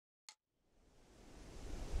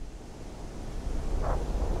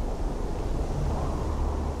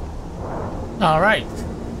Alright.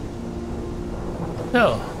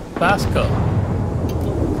 So, Vasco.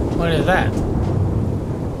 What is that?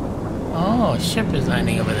 Oh, a ship is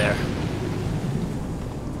landing over there.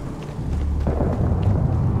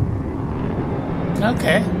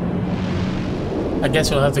 Okay. I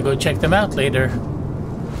guess we'll have to go check them out later.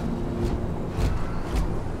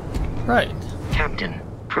 Right. Captain,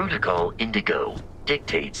 Protocol Indigo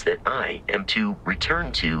dictates that I am to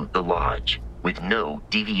return to the Lodge with no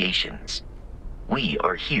deviations. We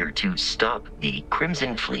are here to stop the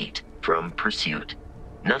Crimson Fleet from pursuit.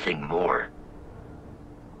 Nothing more.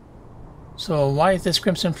 So why is this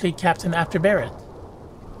Crimson Fleet captain after Barrett?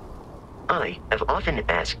 I have often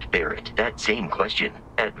asked Barrett that same question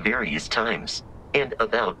at various times, and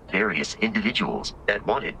about various individuals that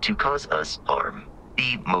wanted to cause us harm.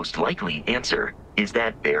 The most likely answer is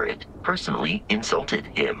that Barrett personally insulted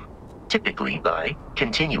him, typically by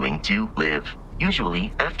continuing to live,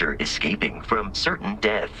 usually after escaping from certain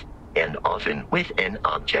death, and often with an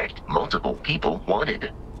object multiple people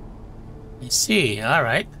wanted. I see,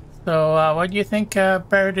 alright. So what do you think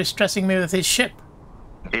Barrett is stressing me with his ship?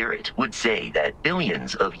 Barrett would say that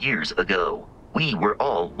billions of years ago, we were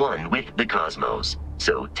all one with the cosmos,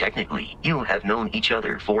 so technically you have known each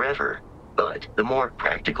other forever. But the more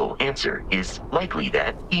practical answer is likely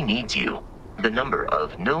that he needs you. The number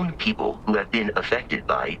of known people who have been affected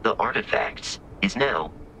by the artifacts is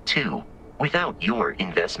now 2. Without your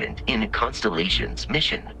investment in Constellation's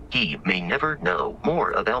mission, he may never know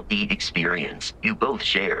more about the experience you both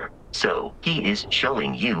share. So he is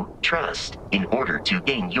showing you trust in order to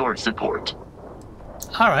gain your support.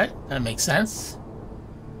 Alright, that makes sense.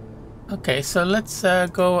 Okay, so let's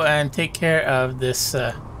go and take care of this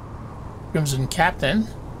Crimson Captain.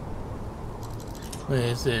 Where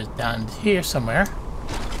is it? Down here somewhere.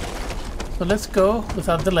 So let's go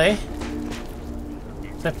without delay.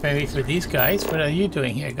 Except maybe for these guys. What are you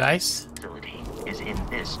doing here, guys? Facility is in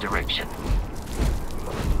this direction.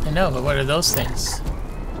 I know, but what are those things?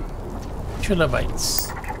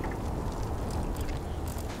 Trilobites.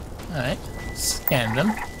 Alright, scan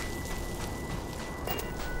them.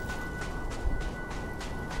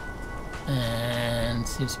 And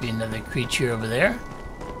seems to be another creature over there.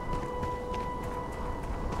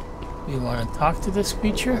 We want to talk to this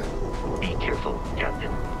creature? Be careful,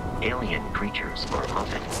 Captain. Alien creatures are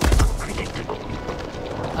often unpredictable.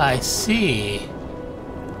 I see.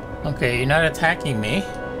 Okay, you're not attacking me.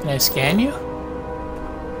 Can I scan you?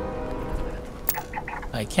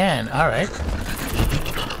 I can, alright.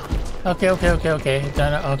 Okay.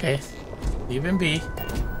 Done. Okay. Leave him be.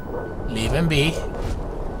 Leave him be.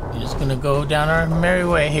 We're just gonna go down our merry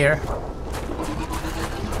way here.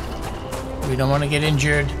 We don't want to get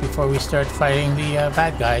injured before we start fighting the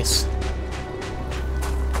bad guys.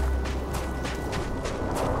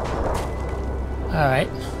 Alright.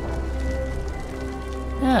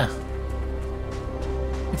 Yeah.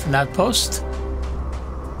 Different outpost.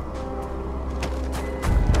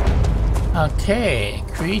 Okay,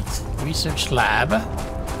 Kreet Research Lab.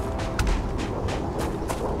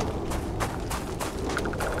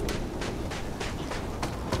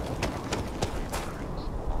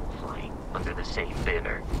 Flying under the same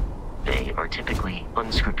banner. They are typically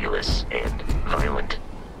unscrupulous and violent.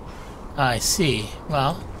 I see.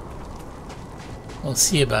 Well, we'll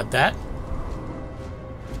see about that.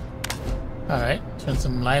 Alright, turn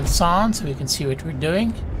some lights on so we can see what we're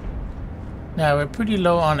doing. Now we're pretty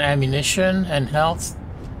low on ammunition and health.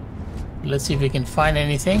 Let's see if we can find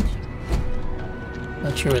anything.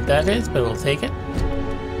 Not sure what that is, but we'll take it.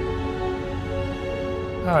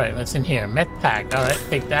 Alright, what's in here? Med pack. Alright,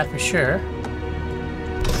 take that for sure.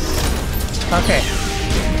 Okay.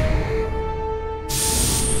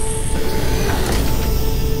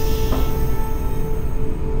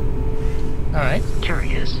 Alright.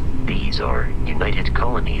 Curious. These are United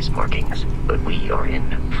Colonies markings, but we are in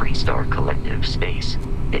Freestar Collective space.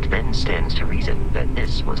 It then stands to reason that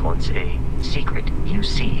this was once a secret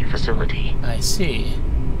UC facility. I see.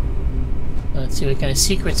 Let's see what kind of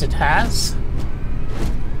secrets it has.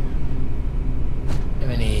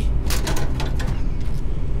 Have any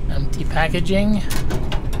empty packaging?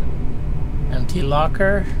 Empty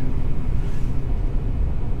locker?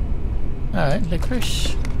 Alright,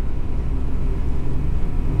 licorice.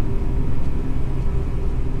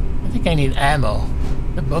 I think I need ammo.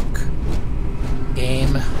 The book.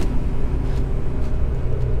 Game.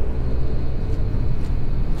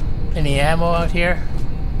 Any ammo out here?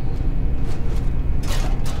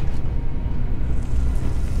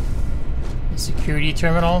 Security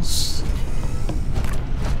terminals?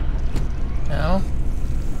 No?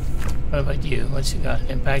 What about you? What's you got?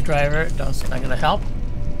 Impact driver? That's not gonna help.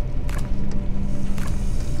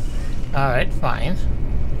 Alright, fine.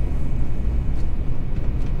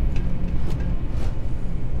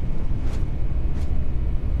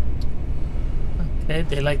 Okay,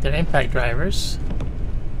 they like their impact drivers.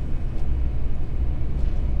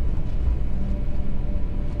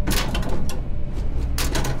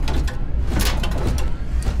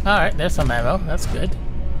 Alright, there's some ammo. That's good.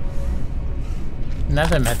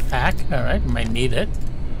 Another med pack. Alright, might need it.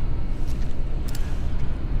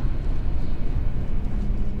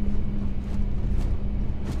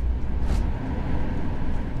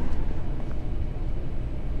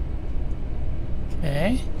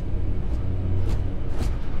 Okay.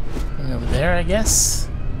 Going over there, I guess.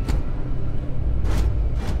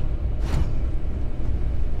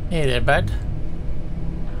 Hey there, bud.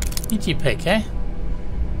 PG pick, eh?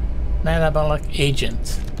 Metabolic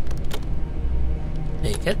agent.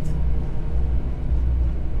 Take it.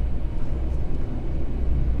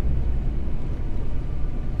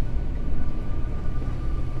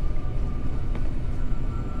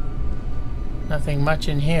 Nothing much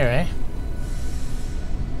in here, eh?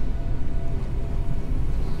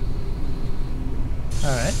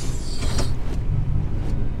 Alright.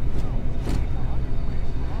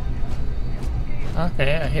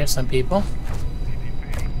 Okay, I hear some people.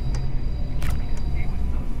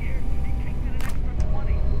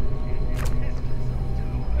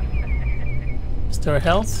 Store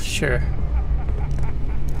health? Sure. What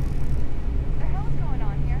the hell is going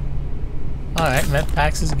on here? Alright, med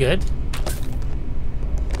packs is good.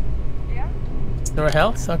 Yeah? Store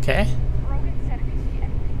health? Okay. Brogan said if you see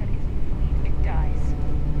anything that isn't Fleet, it dies.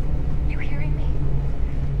 You hearing me?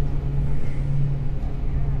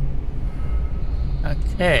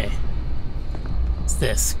 Okay. What's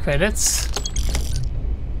this? Credits?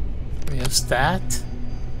 Rheostat.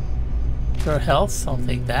 Store health, I'll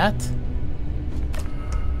take that.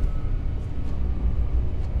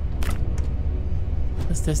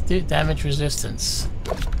 What's this do? Damage resistance.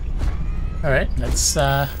 Alright, let's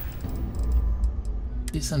do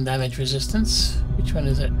some damage resistance. Which one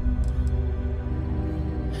is it?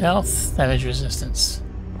 Health, damage resistance.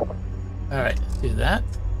 Alright, let's do that.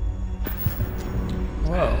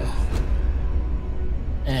 Whoa.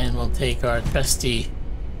 And we'll take our trusty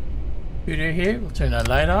shooter here. We'll turn our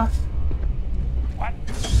light off. What?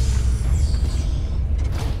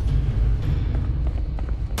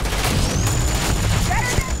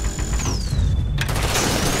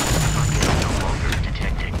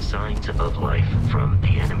 Detecting signs of life from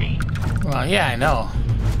the enemy. Well, yeah, I know.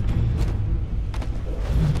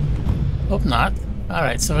 Hope not.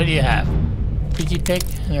 Alright, so what do you have? PG pick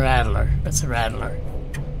and a rattler. That's a rattler.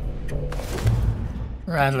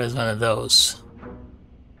 Rattler is one of those.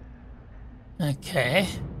 Okay.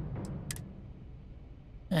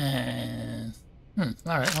 And...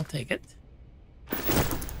 alright, I'll take it.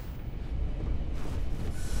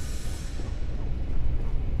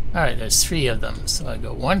 Alright, there's 3 of them. So I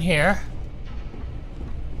go one here.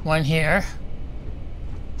 One here.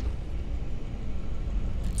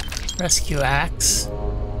 Rescue axe.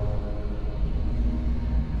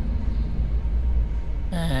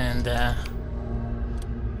 And,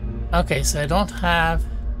 okay, so I don't have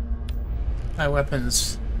my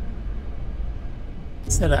weapons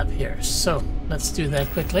set up here. So, let's do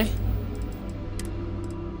that quickly.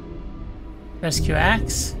 Rescue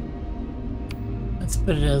axe. Let's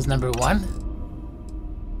put it as number 1.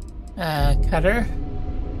 Cutter.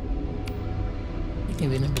 It can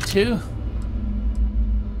be number 2.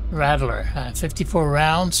 Rattler. 54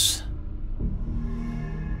 rounds.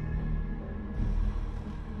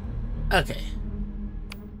 Okay.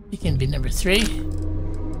 It can be number 3.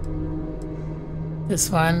 This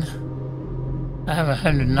one, I have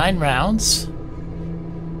 109 rounds.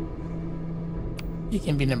 It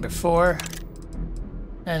can be number 4.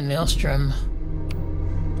 And Maelstrom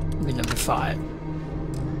can be number 5.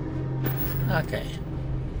 Okay.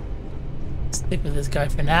 Stick with this guy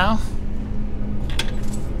for now.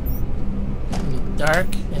 A little dark.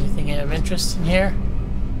 Anything of interest in here?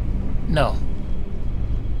 No.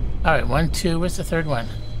 Alright, 1, 2. Where's the third one?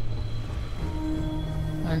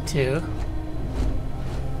 1, 2.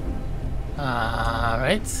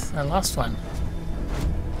 Alright, I lost one.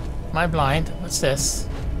 Am I blind? What's this?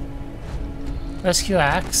 Rescue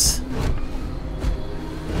axe.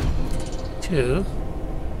 2.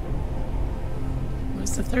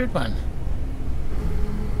 Where's the third one?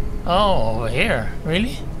 Oh, over here.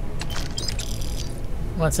 Really?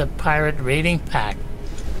 What's a pirate raiding pack?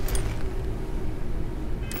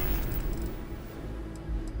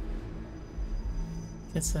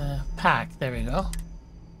 It's a pack. There we go.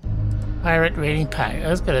 Pirate raiding pack.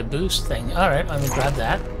 Oh, it's got a boost thing. Alright, let me grab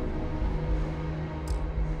that.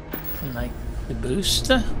 Like the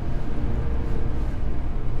boost.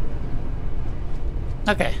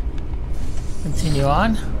 Okay. Continue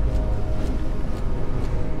on. The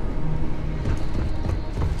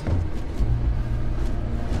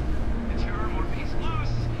terror morphe's loose.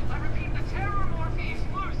 I repeat, the terror morphe's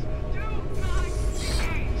loose. Do not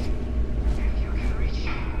engage. If you can reach.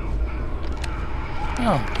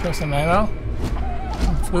 Oh, there's some ammo.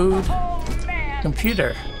 Some food. Oh, man.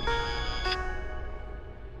 Computer.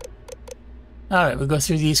 Alright, we'll go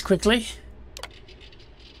through these quickly.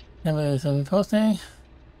 Then there's some posting.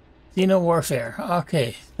 Xeno Warfare.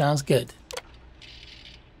 Okay, sounds good.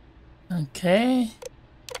 Okay.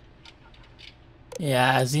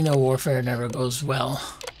 Yeah, Xeno Warfare never goes well.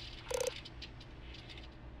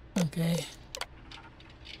 Okay.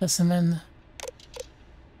 Specimen.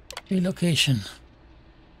 Relocation.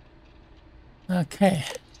 Okay.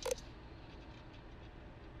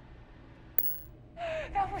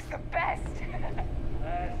 That was the best.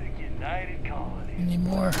 Classic United Colony.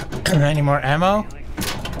 Any more ammo?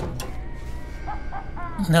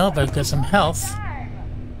 No, but I've got some health.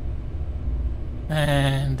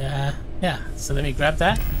 And, yeah, so let me grab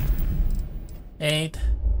that. 8.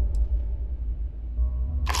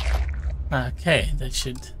 Okay, that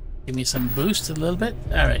should give me some boost a little bit.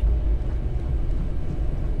 Alright.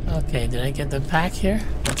 Okay, did I get the pack here?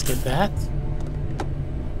 Let's get that.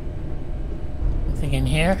 Nothing in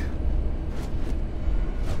here.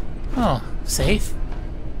 Oh, safe.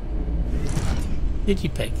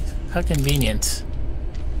 Digipick. How convenient.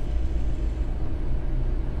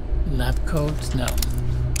 Lab coat? No.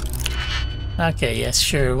 Okay, yes,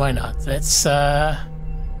 sure, why not? Let's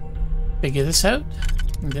figure this out.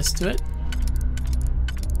 Let's do it.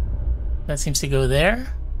 That seems to go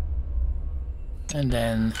there. And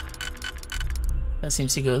then that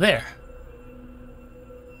seems to go there.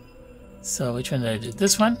 So which one did I do?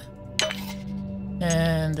 This one?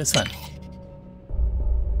 And this one.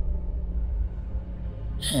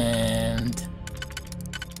 And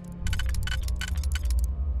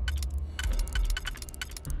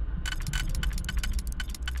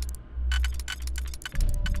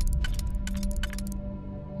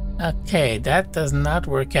okay, that does not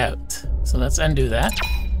work out. So let's undo that.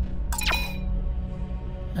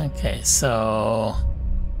 Okay, so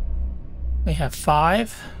we have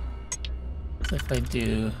 5. So if I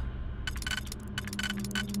do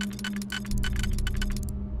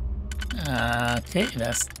okay,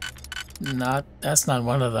 that's not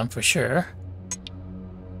one of them for sure.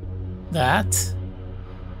 That.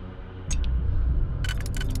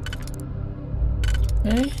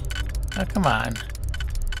 Okay. Oh, come on.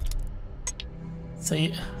 So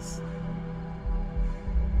you...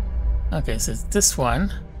 Okay, so it's this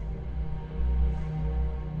one.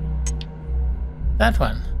 That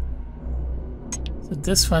one. So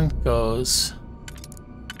this one goes...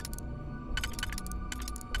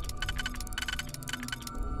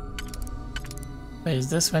 There's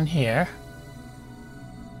this one here.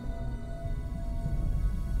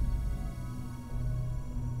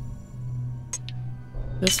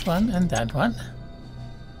 This one and that one.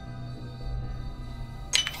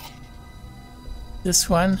 This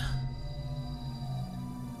one.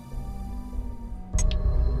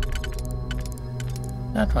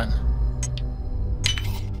 That one.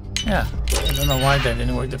 Yeah, I don't know why that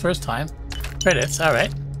didn't work the first time. Credits,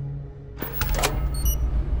 alright.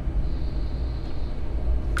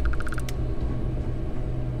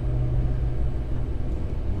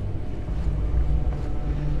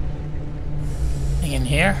 In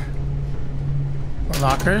here. More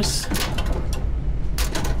lockers.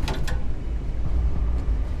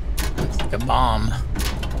 Looks like a bomb.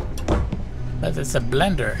 But it's a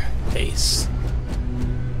blender base.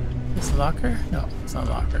 Is it a locker? No, it's not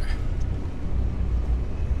a locker.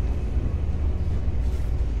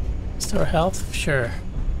 Store health? Sure.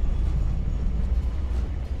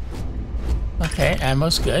 Okay,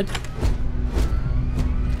 ammo's good.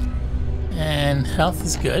 And health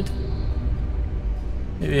is good.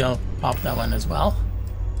 Maybe I'll pop that one as well.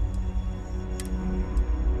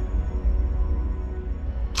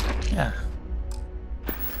 Yeah.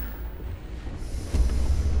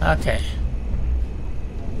 Okay.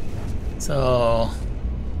 So...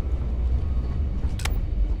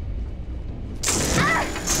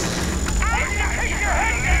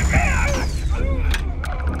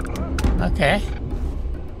 Okay.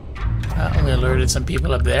 We alerted some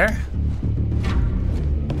people up there.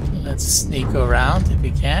 Let's sneak around if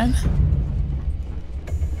we can.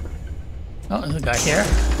 Oh, there's a guy here.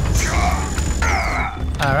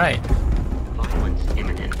 Alright. Violence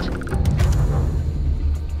imminent.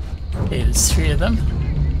 Okay, there's 3 of them.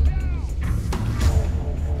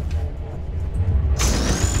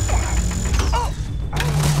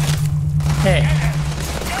 Okay.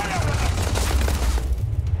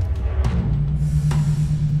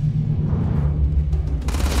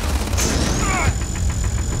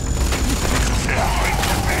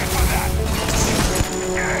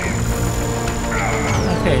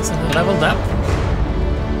 Okay, so we leveled up.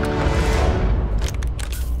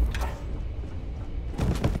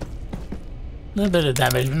 A little bit of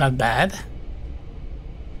damage, but not bad.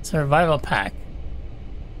 Survival pack.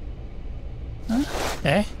 Huh?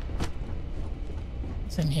 Okay.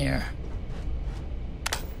 What's in here?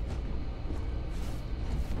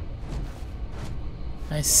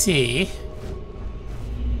 I see.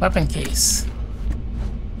 Weapon case.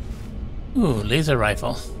 Ooh, laser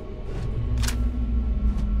rifle.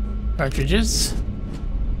 Cartridges.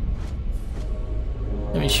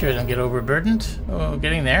 Let me sure I don't get overburdened. Oh,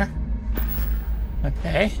 getting there.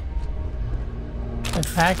 Okay.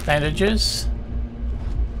 Attack bandages.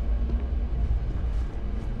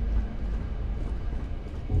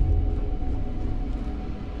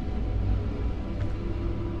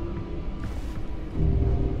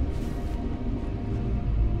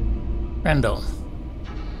 Rendell.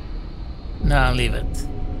 No, I'll leave it.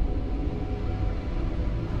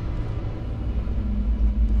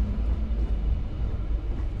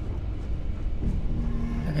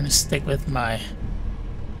 I'm gonna stick with my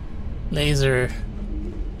laser,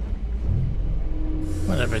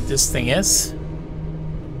 whatever this thing is.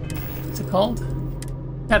 What's it called?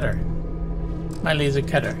 Cutter. My laser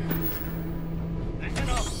cutter. Listen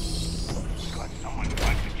up! Got someone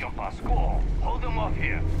trying to jump our school. Hold them off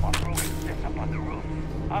here while Brogan sits up on the roof.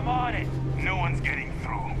 I'm on it. No one's getting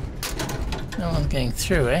through. No one's getting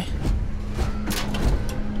through, eh?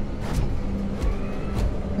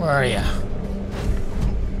 Where are ya?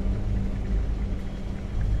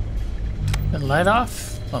 The light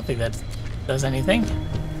off? Don't think that does anything.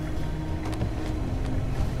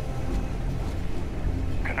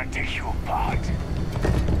 Gonna take you apart.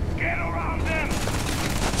 Get around them!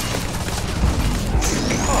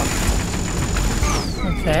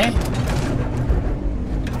 Okay.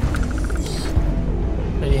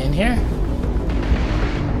 Anybody in here?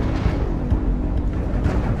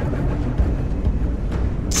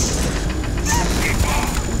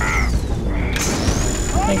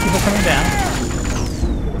 Thank you for coming down.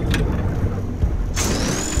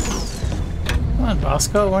 Come on,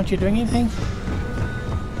 Bosco, weren't you doing anything?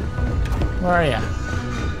 Where are ya?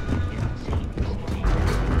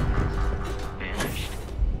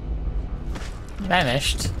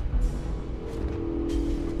 Vanished.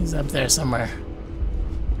 He's up there somewhere.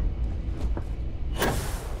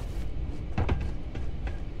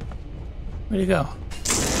 Where'd he go?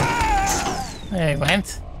 There he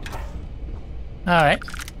went. Alright.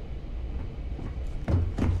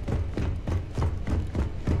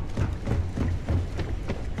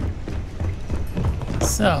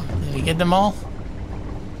 So, did we get them all?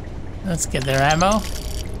 Let's get their ammo.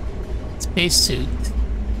 Spacesuit.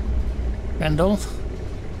 Rendell?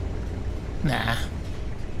 Nah.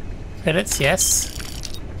 Credits, yes.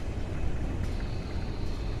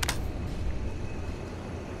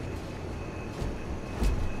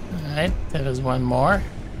 Alright, there was one more.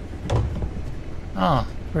 Oh,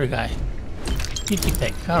 poor guy. PT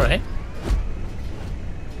pick, alright.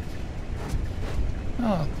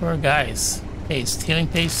 Oh, poor guys. Paste, healing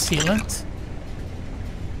paste, sealant.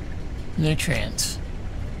 Nutrient.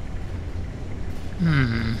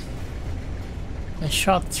 I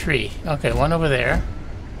shot 3. Okay, one over there.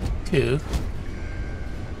 2.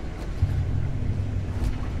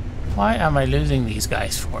 Why am I losing these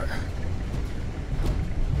guys for?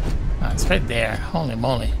 Oh, it's right there. Holy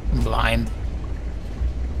moly, I'm blind.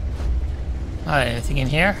 Alright, anything in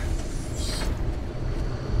here?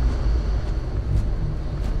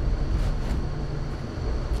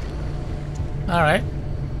 Alright.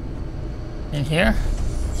 In here?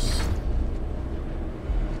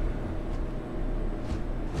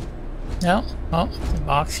 No? Oh, the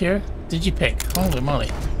box here. Digipick. Holy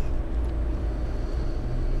moly.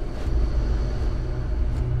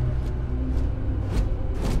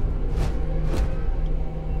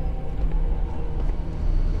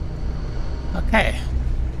 Okay.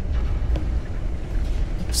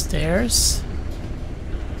 Upstairs.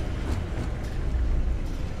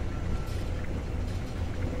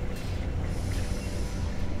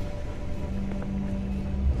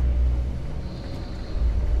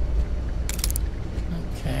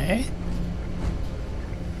 Okay.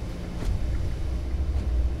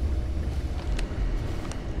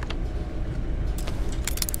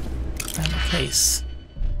 And a case.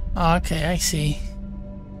 Okay, I see.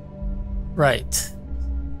 Right.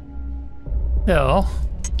 So,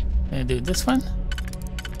 I'm gonna do this one.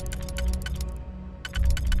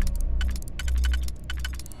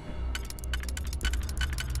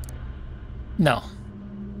 No.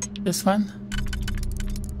 This one?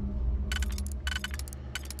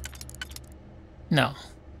 No.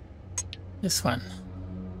 This one.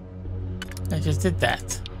 I just did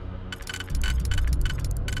that.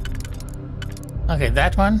 Okay,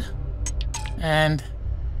 that one. And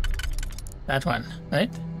that one,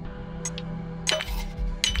 right?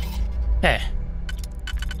 Okay.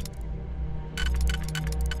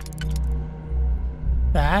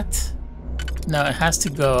 That. No, it has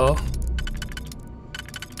to go.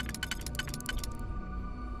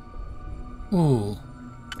 Ooh.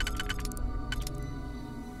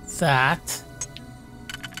 That.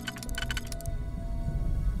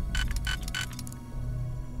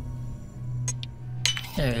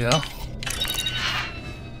 There you go.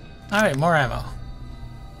 Alright, more ammo.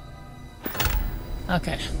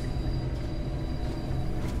 Okay.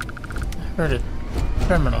 I heard a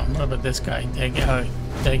terminal. What about this guy? Did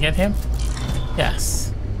I get him?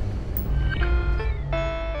 Yes.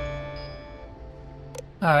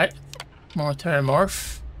 Alright. More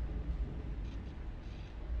terramorph.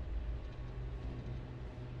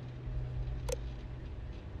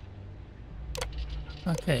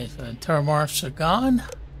 Okay, so the terramorphs are gone.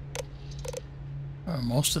 Or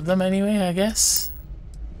most of them anyway, I guess.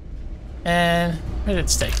 And credit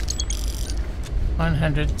stake.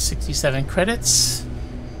 167 credits.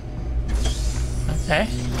 Okay.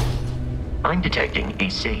 I'm detecting a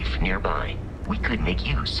safe nearby. We could make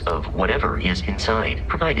use of whatever is inside,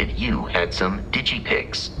 provided you had some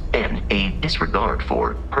digipics and a disregard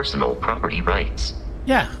for personal property rights.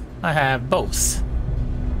 Yeah, I have both.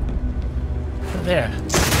 So there.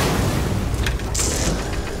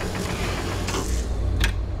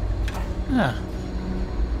 Huh.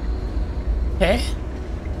 Okay.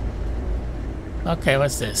 Okay,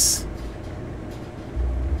 what's this?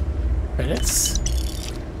 Credits.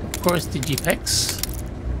 Of course, digipics.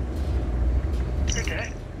 You're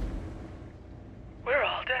dead. We're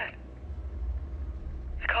all dead.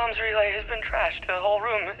 The comms relay has been trashed. The whole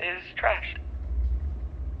room is trashed.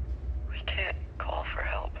 We can't call for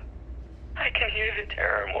help. I can hear the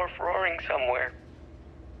terramorph roaring somewhere.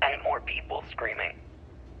 And more people screaming.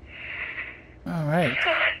 Alright.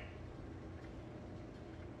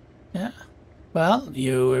 Yeah. Well,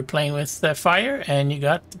 you were playing with the fire and you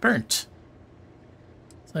got burnt.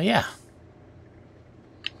 So yeah.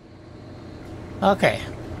 Okay.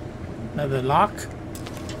 Another lock.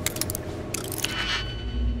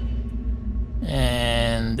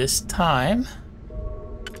 And this time...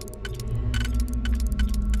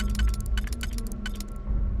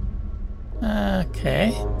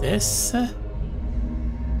 Okay, this...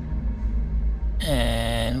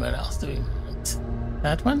 and what else do we want?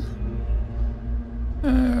 That one?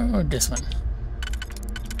 Or this one?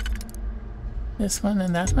 This one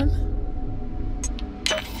and that one?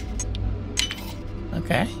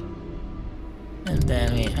 Okay. And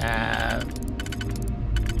then we have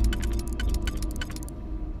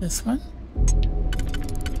this one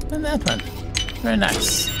and that one. Very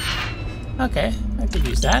nice. Okay, I could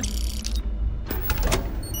use that.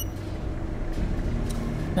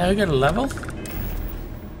 Now we got a level.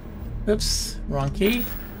 Oops, wrong key.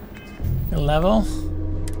 A level.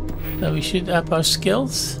 So we should up our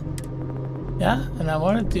skills. Yeah, and I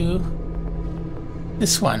want to do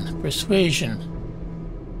this one, persuasion.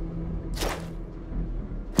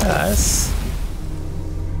 Because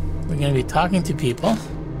we're going to be talking to people.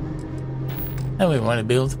 And we want to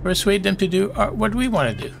be able to persuade them to do what we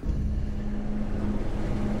want to do.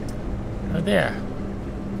 Oh, there.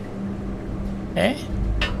 Okay.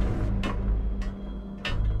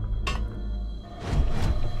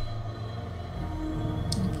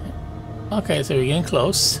 Okay, so we're getting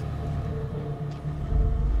close.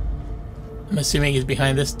 I'm assuming he's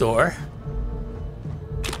behind this door.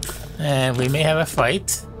 And we may have a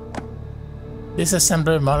fight.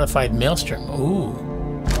 Disassembler modified maelstrom. Ooh.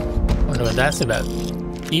 Wonder what that's about.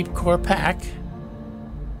 Deep core pack.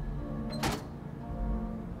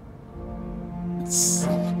 If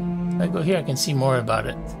I go here, I can see more about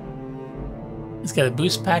it. It's got a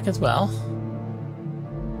boost pack as well.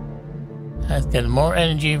 It's got more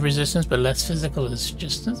energy resistance, but less physical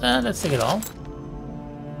resistance. Let's take it all.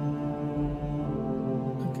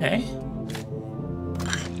 Okay.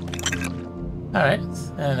 Alright,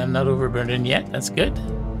 and I'm not overburdened yet. That's good.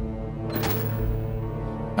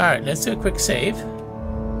 Alright, let's do a quick save.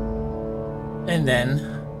 And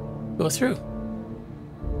then go through.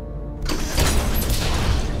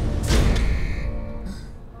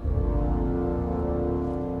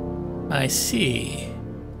 I see.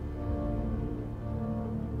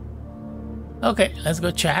 Okay, let's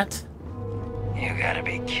go chat. You gotta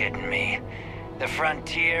be kidding me. The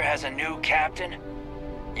Frontier has a new captain?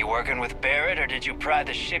 You working with Barrett, or did you pry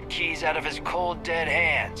the ship keys out of his cold, dead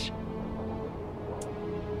hands?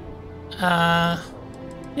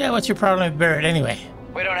 Yeah, what's your problem with Barrett anyway?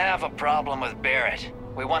 We don't have a problem with Barrett.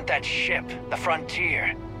 We want that ship, the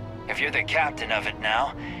Frontier. If you're the captain of it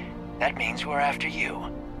now, that means we're after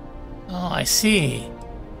you. Oh, I see.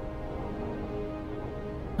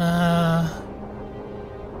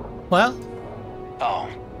 Well? Oh,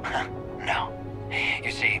 no.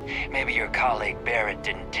 You see, maybe your colleague Barrett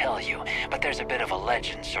didn't tell you, but there's a bit of a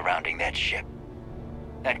legend surrounding that ship.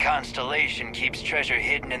 That constellation keeps treasure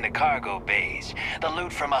hidden in the cargo bays, the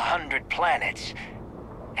loot from 100 planets,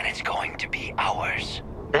 and it's going to be ours.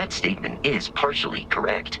 That statement is partially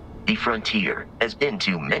correct. The Frontier has been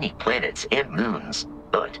to many planets and moons,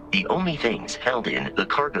 but the only things held in the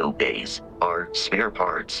cargo bays are spare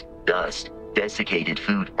parts, dust, desiccated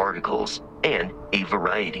food particles, and a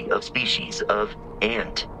variety of species of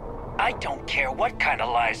ant. I don't care what kind of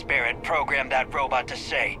lies Barrett programmed that robot to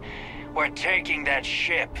say. We're taking that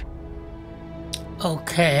ship.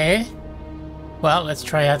 Okay. Well, let's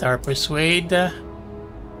try out our persuade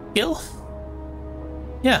skill.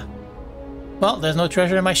 Yeah. Well, there's no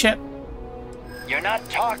treasure in my ship. You're not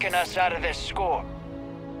talking us out of this score.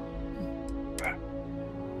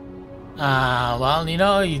 Well, you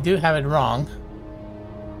know, you do have it wrong.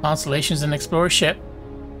 Constellation's an explorer ship.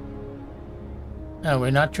 No, we're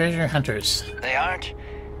not treasure hunters. They aren't?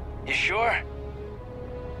 You sure?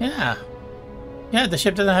 Yeah. Yeah, the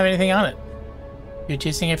ship doesn't have anything on it. You're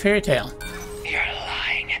chasing a fairy tale. You're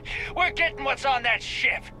lying. We're getting what's on that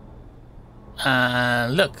ship.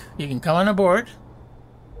 Look, you can come on aboard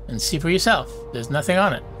and see for yourself. There's nothing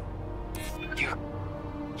on it.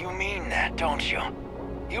 You mean that, don't you?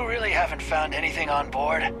 You really haven't found anything on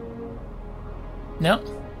board? No.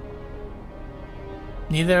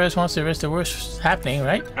 Neither of us wants to risk the worst happening,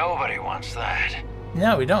 right? Nobody wants that.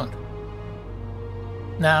 No, we don't.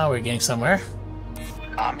 Now we're getting somewhere.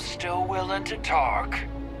 I'm still willing to talk.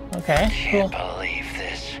 Okay, cool. Can't believe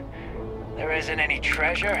this. There isn't any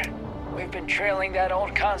treasure? We've been trailing that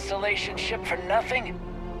old Constellation ship for nothing?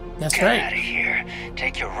 That's Get right. out of here.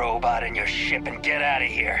 Take your robot and your ship and get out of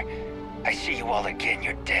here. I see you all again,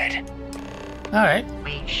 you're dead. Alright.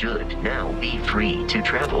 We should now be free to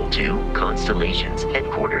travel to Constellation's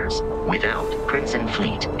headquarters without Crimson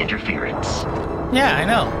Fleet interference. Yeah, I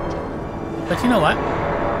know. But you know what?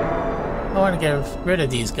 I want to get rid of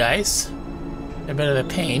these guys. They're a bit of a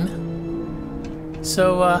pain.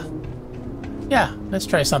 So, yeah, let's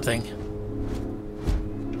try something.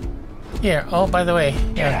 Here, oh, by the way.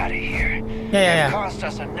 Get out of here. Yeah. It cost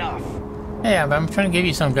us enough. Yeah, but I'm trying to give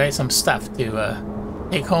you some stuff to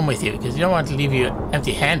take home with you, because you don't want to leave you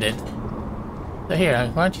empty-handed. So here,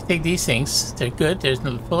 why don't you take these things? They're good. They're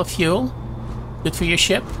full of fuel. Good for your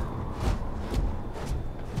ship.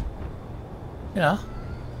 You know,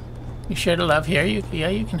 you share the love here. You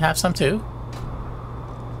can have some too.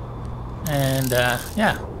 And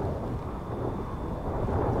yeah.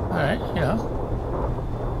 All right, you know.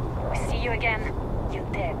 We see you again.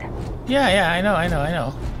 You're dead. Yeah, I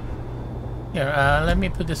know. Here, let me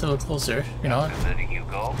put this a little closer. You know. Letting you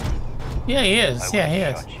go? Yeah, he is. Yeah, he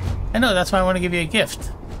is. I know. That's why I want to give you a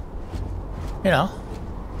gift. You know.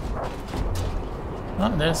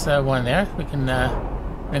 Oh, there's one there. We can.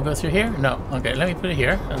 Can I go through here? No. Okay, let me put it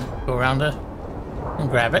here and go around it and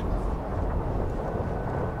grab it.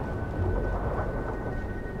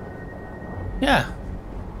 Yeah.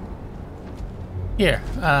 Here,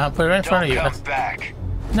 put it right in front of you. Don't come back.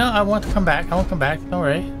 No, I want to come back. I won't come back. Don't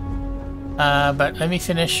worry. But let me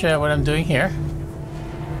finish what I'm doing here.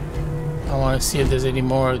 I want to see if there's any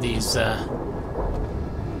more of these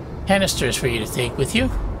canisters for you to take with you.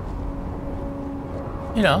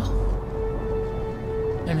 You know.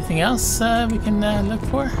 Anything else we can look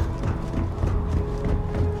for?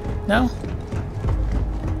 No?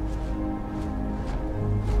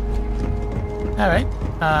 Alright.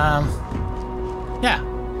 Yeah.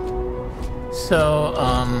 So,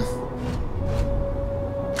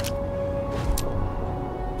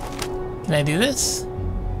 can I do this?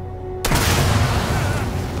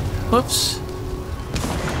 Whoops.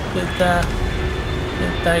 Did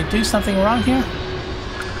I do something wrong here?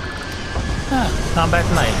 Ah, combat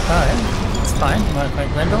knight. Alright, that's fine. Modify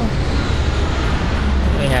Grendel.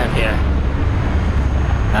 What do we have here?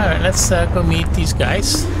 Alright, let's go meet these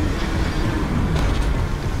guys.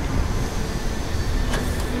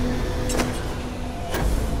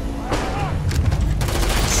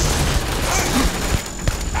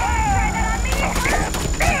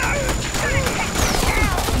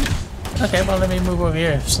 Okay, well let me move over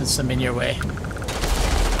here since I'm in your way.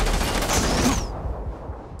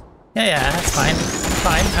 Yeah, that's fine.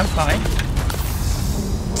 I'm fine.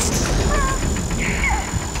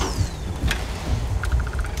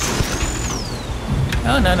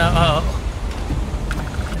 Oh, no. Oh.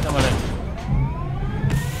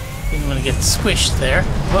 Didn't want to get squished there.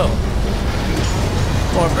 Whoa.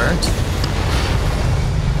 Or burnt.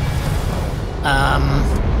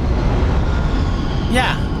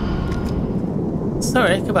 Yeah.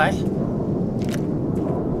 Sorry, goodbye.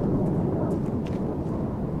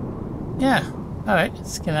 Yeah. Alright.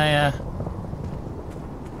 Can I,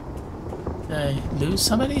 did I lose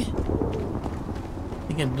somebody?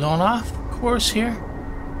 They get blown off course here.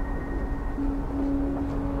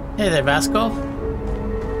 Hey there, Vasco.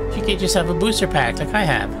 You can't just have a booster pack like I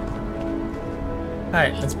have.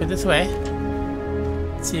 Alright, let's put this away.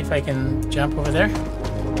 Let's see if I can jump over there.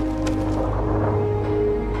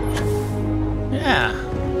 Yeah,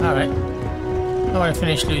 alright. I want to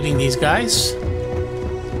finish looting these guys.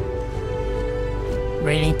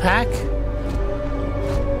 Raiding pack.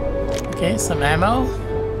 Okay, some ammo.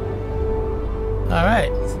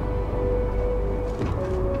 Alright.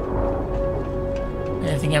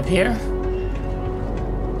 Anything up here?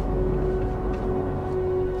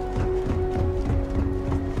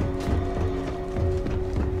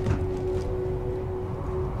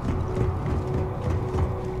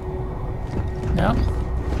 No?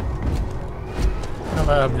 How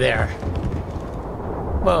about up there?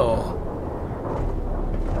 Whoa.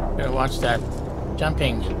 Gotta watch that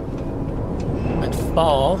jumping and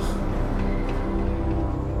fall.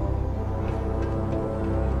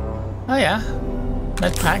 Oh yeah.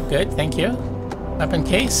 Med pack, good, thank you. Weapon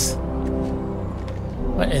case.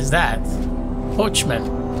 What is that? Coachman.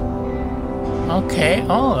 Okay,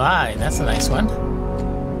 alright, that's a nice one.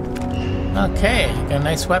 Okay, got a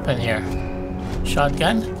nice weapon here.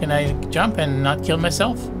 Shotgun. Can I jump and not kill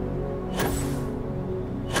myself?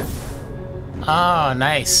 Oh,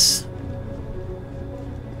 nice.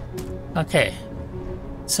 Okay.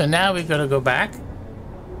 So now we gotta go back.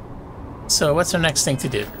 So what's our next thing to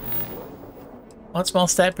do? One small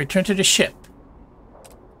step, return to the ship.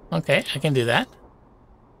 Okay, I can do that.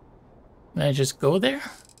 Can I just go there?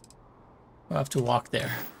 Or I have to walk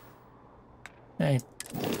there? Okay.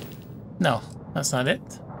 No, that's not it.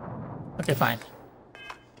 Okay, fine.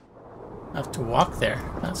 I have to walk there.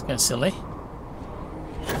 That's kind of silly.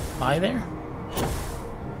 Fly there?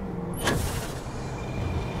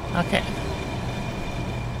 Okay.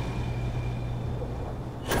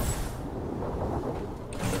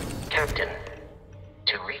 Captain,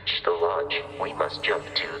 to reach the lodge, we must jump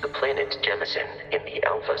to the planet Jemison in the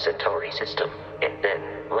Alpha Centauri system, and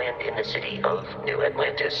then land in the city of New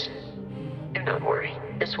Atlantis. Do not worry,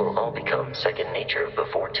 this will all become second nature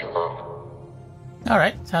before too long.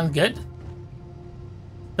 Alright, sounds good.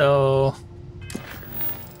 So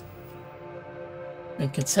we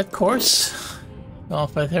can set course, go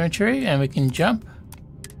off by territory, and we can jump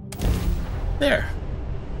there.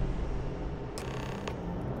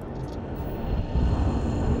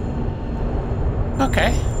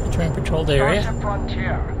 Okay, train patrol the area. Starship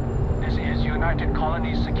Frontier. This is United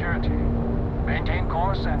Colonies Security. Maintain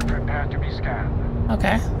course and prepare to be scanned.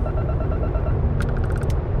 Okay.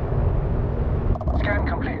 Scan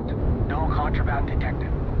complete. No contraband detected.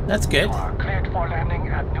 That's good. You are cleared for landing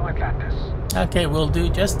at New Atlantis. Okay, we'll do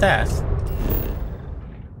just that.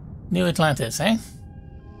 New Atlantis, eh?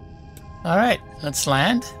 Alright, let's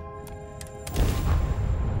land.